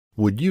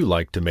Would you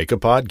like to make a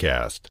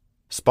podcast?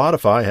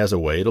 Spotify has a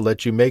way to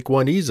let you make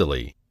one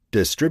easily,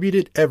 distribute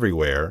it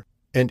everywhere,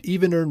 and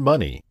even earn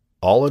money,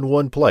 all in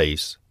one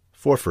place,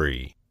 for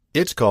free.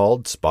 It's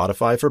called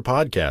Spotify for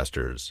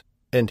Podcasters,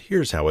 and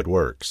here's how it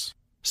works.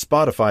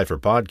 Spotify for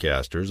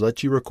Podcasters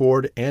lets you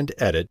record and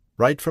edit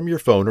right from your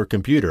phone or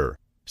computer,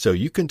 so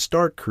you can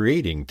start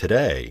creating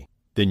today.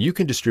 Then you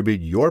can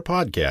distribute your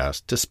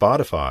podcast to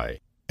Spotify,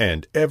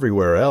 and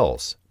everywhere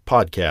else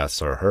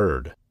podcasts are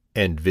heard.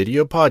 And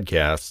video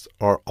podcasts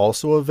are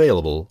also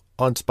available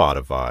on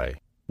Spotify.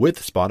 With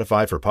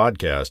Spotify for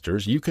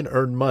Podcasters, you can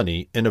earn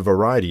money in a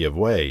variety of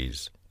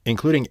ways,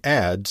 including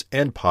ads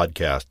and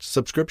podcast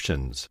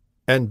subscriptions.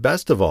 And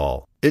best of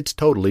all, it's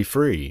totally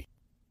free.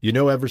 You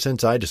know, ever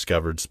since I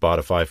discovered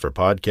Spotify for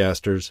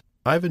Podcasters,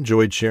 I've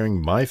enjoyed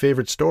sharing my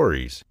favorite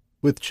stories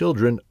with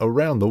children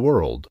around the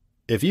world.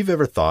 If you've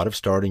ever thought of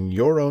starting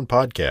your own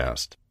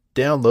podcast,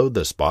 download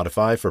the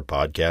Spotify for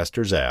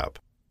Podcasters app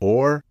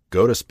or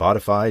go to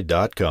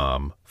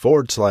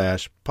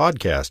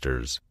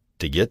spotify.com/podcasters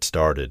to get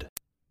started.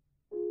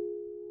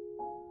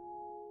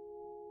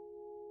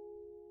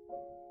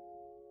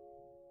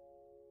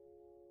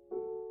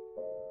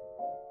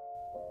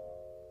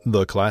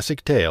 The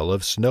Classic Tale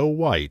of Snow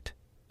White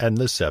and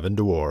the Seven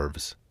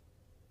Dwarfs.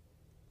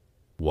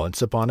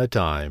 Once upon a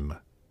time,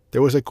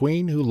 there was a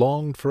queen who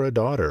longed for a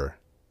daughter.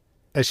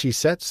 As she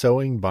sat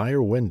sewing by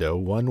her window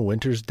one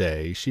winter's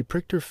day, she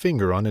pricked her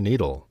finger on a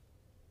needle.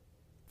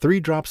 3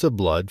 drops of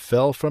blood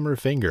fell from her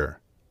finger,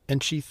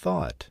 and she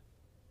thought,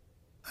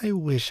 "I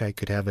wish I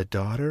could have a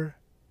daughter,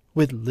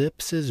 with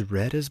lips as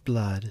red as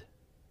blood,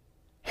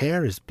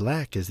 hair as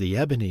black as the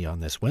ebony on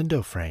this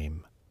window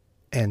frame,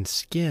 and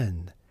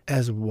skin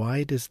as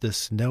white as the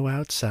snow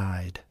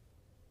outside."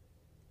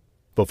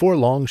 Before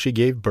long she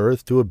gave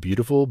birth to a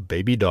beautiful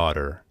baby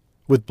daughter,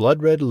 with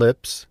blood-red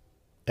lips,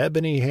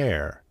 ebony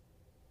hair,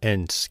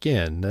 and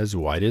skin as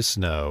white as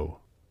snow.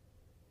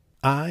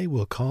 "I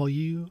will call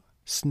you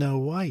Snow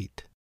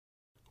White,"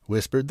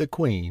 whispered the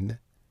queen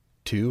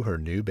to her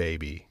new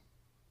baby.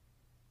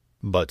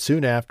 But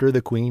soon after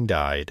the queen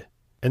died,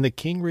 and the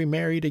king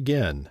remarried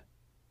again.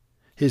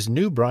 His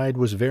new bride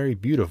was very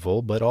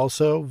beautiful, but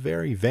also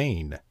very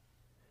vain.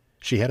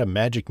 She had a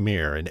magic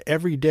mirror, and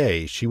every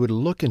day she would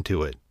look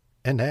into it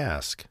and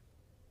ask,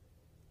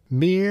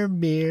 "Mirror,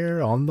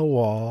 mirror on the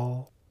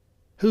wall,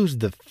 who's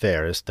the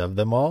fairest of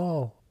them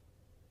all?"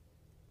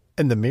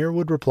 And the mirror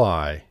would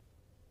reply,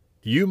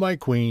 "You, my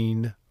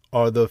queen,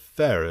 are the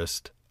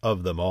fairest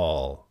of them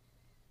all."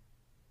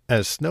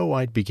 As Snow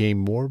White became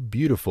more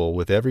beautiful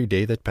with every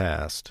day that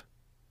passed,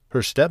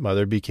 her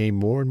stepmother became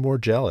more and more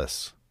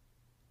jealous.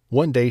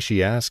 One day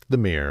she asked the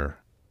mirror,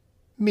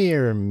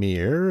 "Mirror,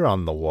 mirror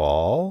on the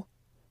wall,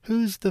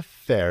 who's the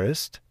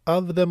fairest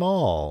of them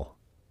all?"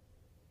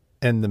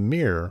 And the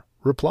mirror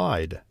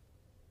replied,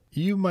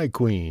 "You, my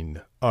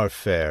queen, are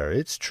fair,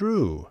 it's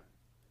true,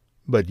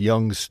 but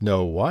young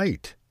Snow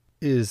White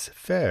is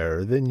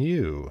fairer than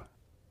you."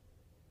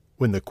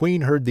 When the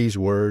queen heard these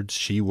words,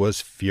 she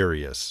was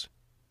furious.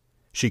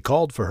 She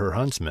called for her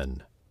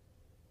huntsman.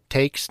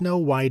 "Take Snow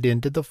White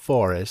into the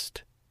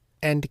forest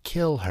and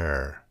kill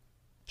her,"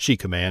 she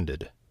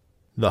commanded.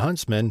 The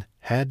huntsman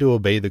had to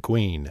obey the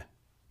queen.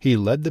 He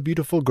led the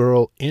beautiful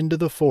girl into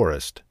the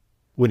forest.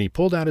 When he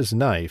pulled out his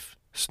knife,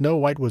 Snow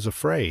White was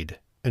afraid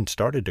and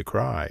started to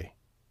cry.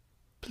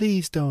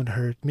 "Please don't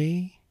hurt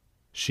me,"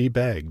 she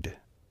begged.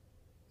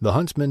 The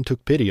huntsman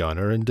took pity on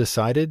her and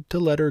decided to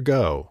let her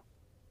go.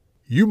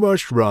 "You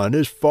must run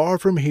as far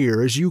from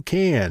here as you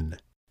can,"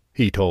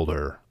 he told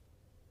her.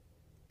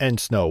 And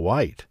Snow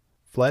White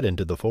fled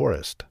into the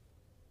forest.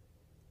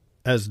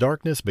 As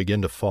darkness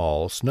began to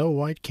fall, Snow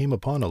White came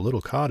upon a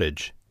little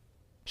cottage.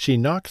 She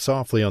knocked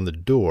softly on the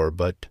door,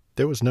 but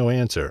there was no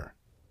answer.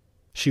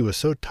 She was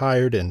so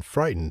tired and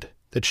frightened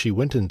that she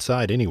went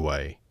inside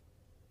anyway.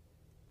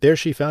 There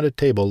she found a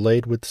table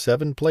laid with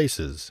 7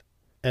 places,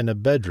 and a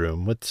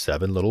bedroom with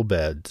 7 little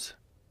beds.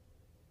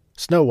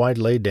 Snow White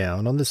lay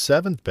down on the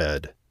 7th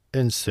bed,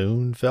 and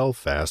soon fell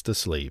fast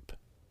asleep.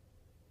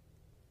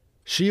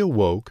 She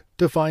awoke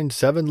to find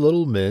 7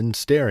 little men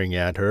staring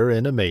at her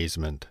in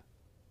amazement.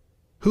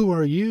 "Who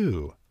are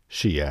you?"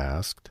 she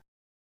asked.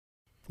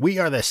 "We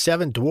are the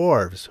 7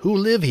 dwarfs who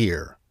live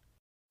here,"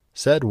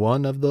 said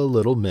one of the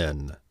little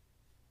men.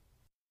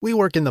 "We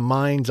work in the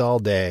mines all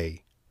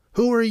day.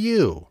 Who are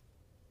you?"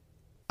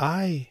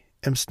 "I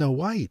am Snow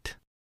White,"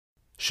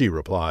 she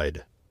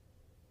replied.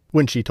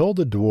 When she told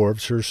the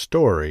dwarfs her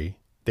story,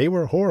 they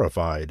were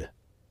horrified.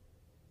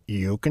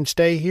 "You can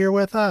stay here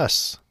with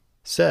us,"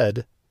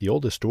 said the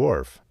oldest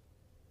dwarf.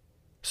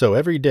 So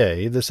every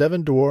day the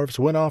 7 dwarfs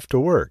went off to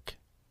work,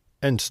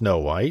 and Snow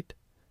White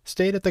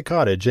stayed at the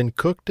cottage and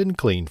cooked and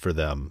cleaned for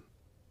them.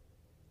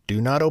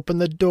 "Do not open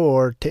the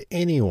door to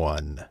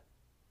anyone,"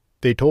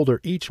 they told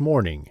her each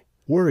morning,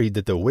 worried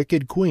that the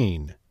wicked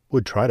queen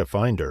would try to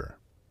find her.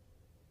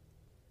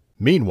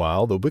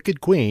 Meanwhile, the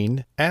wicked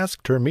queen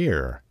asked her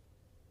mirror,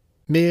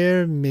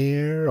 "Mirror,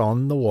 mirror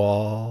on the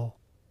wall,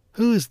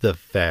 who's the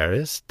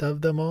fairest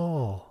of them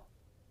all?"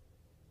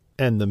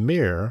 And the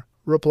mirror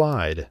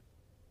replied,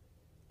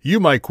 "You,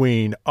 my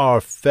queen,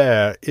 are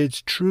fair,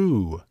 it's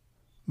true,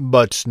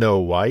 but Snow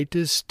White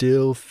is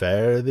still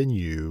fairer than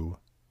you.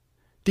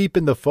 Deep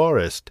in the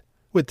forest,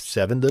 with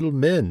 7 little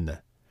men,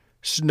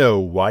 Snow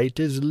White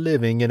is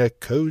living in a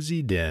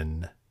cozy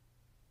den."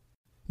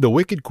 The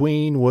wicked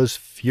queen was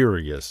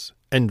furious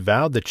and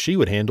vowed that she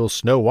would handle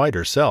Snow White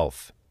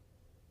herself.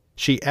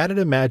 She added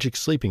a magic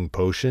sleeping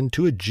potion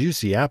to a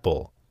juicy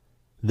apple,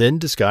 then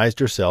disguised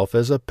herself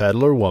as a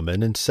peddler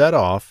woman and set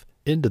off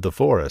into the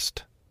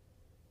forest.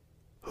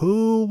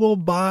 "Who will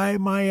buy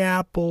my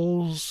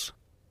apples?"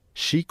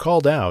 she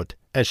called out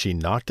as she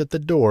knocked at the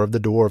door of the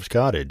dwarf's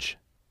cottage.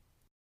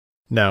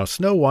 Now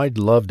Snow White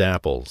loved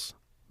apples,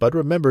 but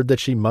remembered that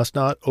she must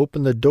not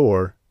open the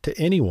door to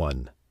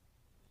anyone.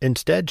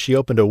 Instead, she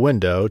opened a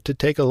window to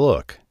take a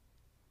look.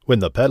 When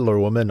the peddler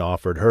woman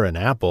offered her an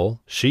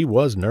apple, she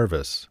was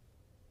nervous.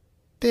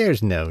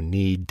 "There's no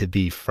need to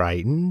be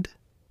frightened,"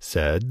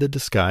 said the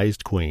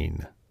disguised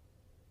queen.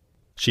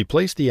 She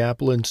placed the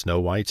apple in Snow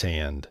White's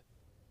hand.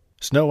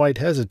 Snow White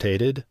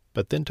hesitated,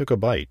 but then took a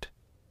bite.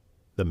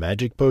 The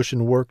magic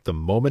potion worked the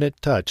moment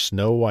it touched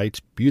Snow White's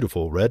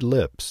beautiful red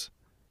lips,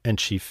 and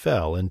she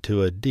fell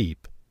into a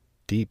deep,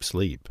 deep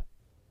sleep.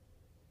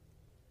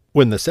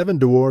 When the 7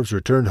 dwarfs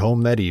returned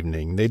home that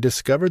evening, they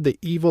discovered the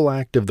evil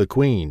act of the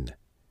queen,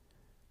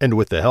 and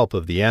with the help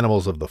of the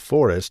animals of the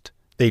forest,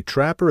 they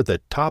trap her at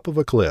the top of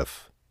a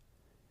cliff.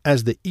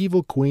 As the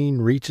evil queen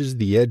reaches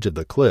the edge of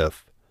the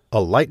cliff,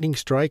 a lightning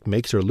strike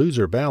makes her lose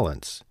her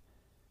balance,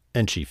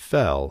 and she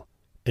fell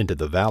into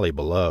the valley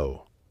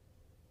below.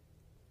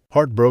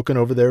 Heartbroken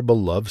over their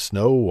beloved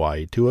Snow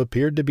White, who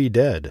appeared to be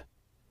dead,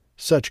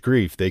 such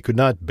grief they could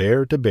not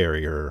bear to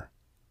bury her.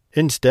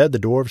 Instead, the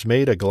dwarfs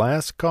made a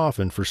glass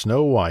coffin for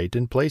Snow White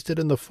and placed it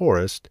in the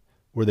forest,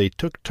 where they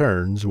took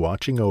turns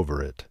watching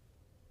over it.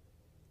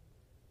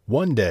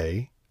 One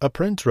day, a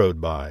prince rode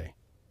by.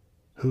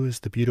 "Who is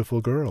the beautiful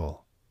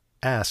girl?"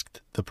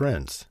 asked the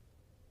prince.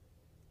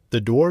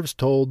 The dwarfs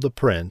told the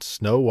prince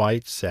Snow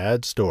White's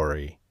sad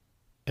story,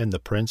 and the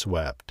prince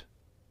wept.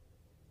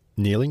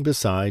 Kneeling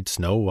beside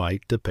Snow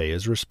White to pay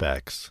his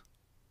respects,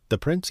 the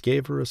prince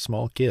gave her a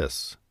small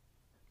kiss,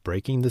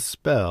 breaking the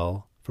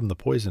spell from the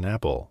poison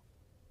apple.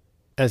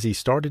 As he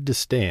started to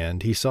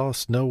stand, he saw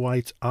Snow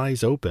White's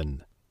eyes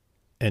open,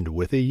 and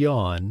with a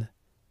yawn,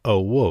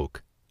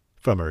 awoke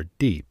from her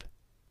deep,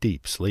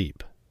 deep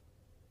sleep.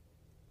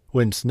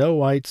 When Snow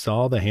White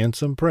saw the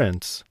handsome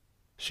prince,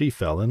 she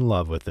fell in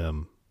love with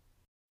him.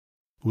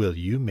 "Will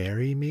you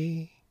marry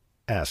me?"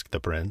 asked the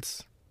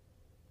prince.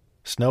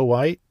 Snow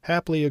White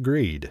happily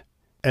agreed,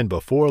 and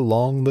before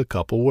long the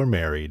couple were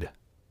married.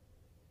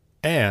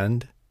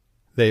 And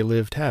they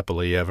lived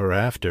happily ever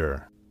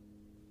after.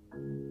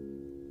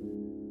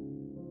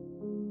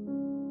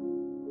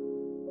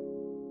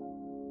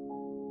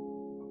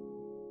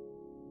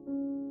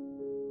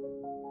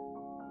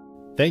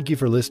 Thank you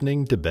for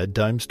listening to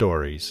Bedtime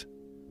Stories.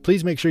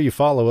 Please make sure you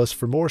follow us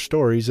for more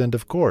stories and,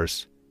 of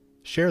course,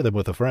 share them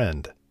with a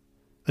friend.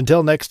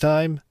 Until next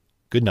time,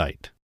 good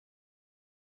night.